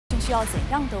需要怎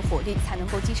样的火力才能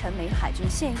够击沉美海军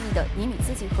现役的尼米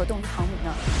兹级核动力航母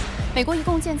呢？美国一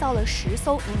共建造了10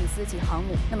艘尼米兹级航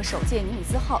母，那么首届尼米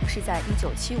兹号是在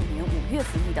1975年5月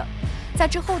服役的。在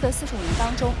之后的45年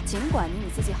当中，尽管尼米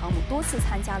兹级航母多次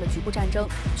参加了局部战争，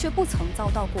却不曾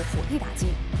遭到过火力打击。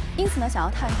因此呢，想要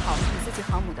探讨尼米兹级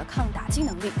航母的抗打击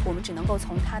能力，我们只能够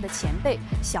从它的前辈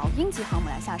小鹰级航母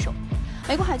来下手。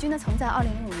美国海军呢，曾在2005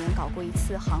年搞过一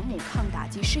次航母抗打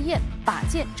击试验，靶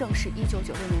舰正是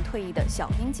1996年退役的小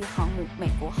鹰级航母美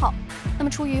国号。那么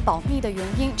出于保密的原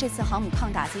因，这次航母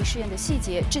抗打击试验的细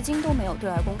节至今都没有对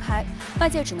外公开，外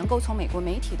界只能够从美国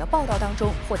媒体的报道当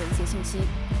中获得一些信息。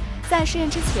在试验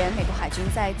之前，美国海军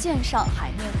在舰上、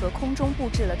海面和空中布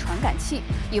置了传感器，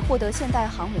以获得现代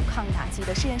航母抗打击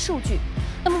的试验数据。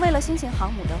那么，为了新型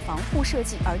航母的防护设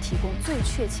计而提供最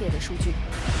确切的数据。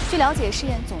据了解，试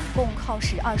验总共耗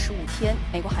时25天，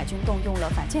美国海军动用了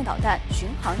反舰导弹、巡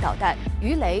航导弹、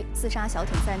鱼雷、自杀小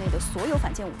艇在内的所有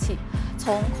反舰武器，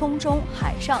从空中、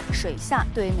海上、水下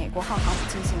对美国号航母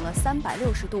进行了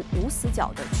360度无死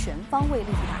角的全方位立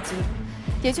体打击。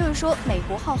也就是说，美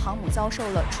国号航母遭受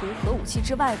了除核武器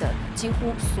之外的几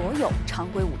乎所有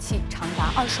常规武器长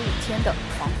达25天的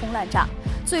狂轰滥炸，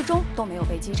最终都没有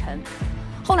被击沉。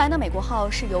后来呢，美国号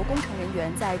是由工程人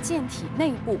员在舰体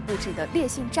内部布置的烈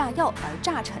性炸药而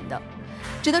炸沉的。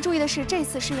值得注意的是，这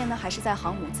次试验呢还是在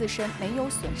航母自身没有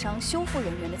损伤修复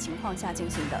人员的情况下进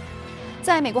行的。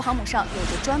在美国航母上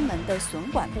有着专门的损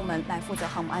管部门来负责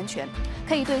航母安全，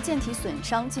可以对舰体损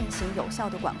伤进行有效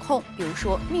的管控，比如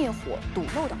说灭火、堵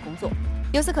漏等工作。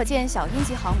由此可见，小鹰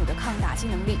级航母的抗打击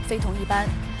能力非同一般，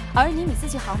而尼米兹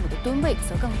级航母的吨位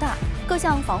则更大，各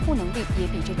项防护能力也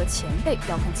比这个前辈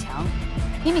要更强。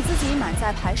尼米兹级满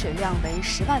载排水量为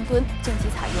10万吨，舰体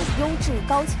采用优质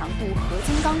高强度合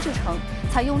金钢制成，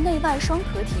采用内外双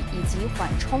壳体以及缓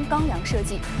冲钢梁设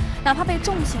计，哪怕被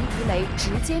重型鱼雷直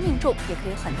接命中，也可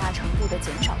以很大程度的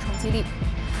减少冲击力。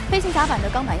飞行甲板的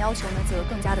钢板要求呢，则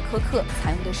更加的苛刻，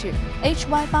采用的是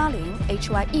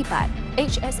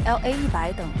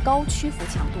HY80、HY100、HSLA100 等高屈服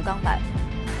强度钢板。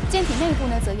舰体内部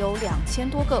呢，则有2000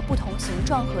多个不同形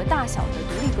状和大小的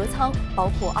独立隔舱，包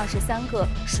括23个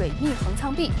水密横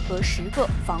舱壁和10个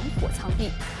防火舱壁，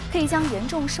可以将严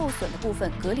重受损的部分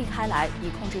隔离开来，以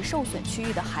控制受损区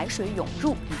域的海水涌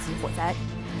入以及火灾。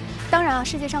当然啊，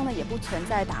世界上呢也不存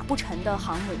在打不沉的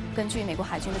航母。根据美国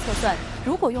海军的测算，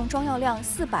如果用装药量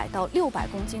400到600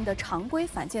公斤的常规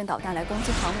反舰导弹来攻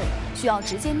击航母，需要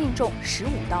直接命中15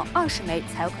到20枚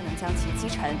才有可能将其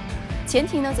击沉。前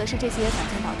提呢，则是这些反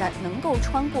舰导弹能够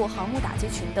穿过航母打击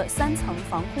群的3层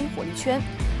防空火力圈。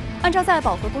按照在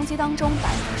饱和攻击当中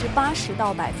80%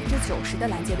到90%的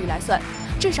拦截率来算，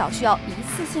至少需要一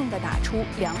次性的打出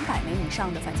200枚以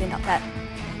上的反舰导弹。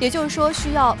也就是说，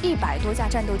需要100多架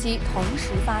战斗机同时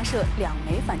发射2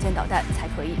枚反舰导弹才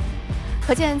可以。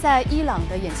可见，在伊朗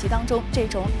的演习当中，这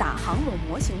种打航母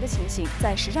模型的情形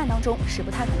在实战当中是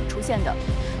不太可能出现的。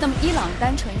那么，伊朗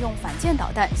单纯用反舰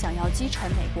导弹想要击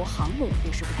沉美国航母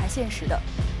也是不太现实的。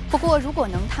不过，如果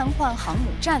能瘫痪航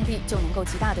母战力，就能够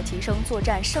极大的提升作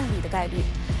战胜利的概率。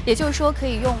也就是说，可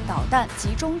以用导弹集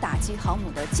中打击航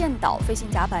母的舰岛、飞行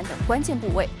甲板等关键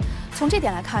部位。从这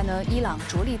点来看呢，伊朗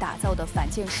着力打造的反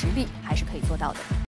舰实力还是可以做到的。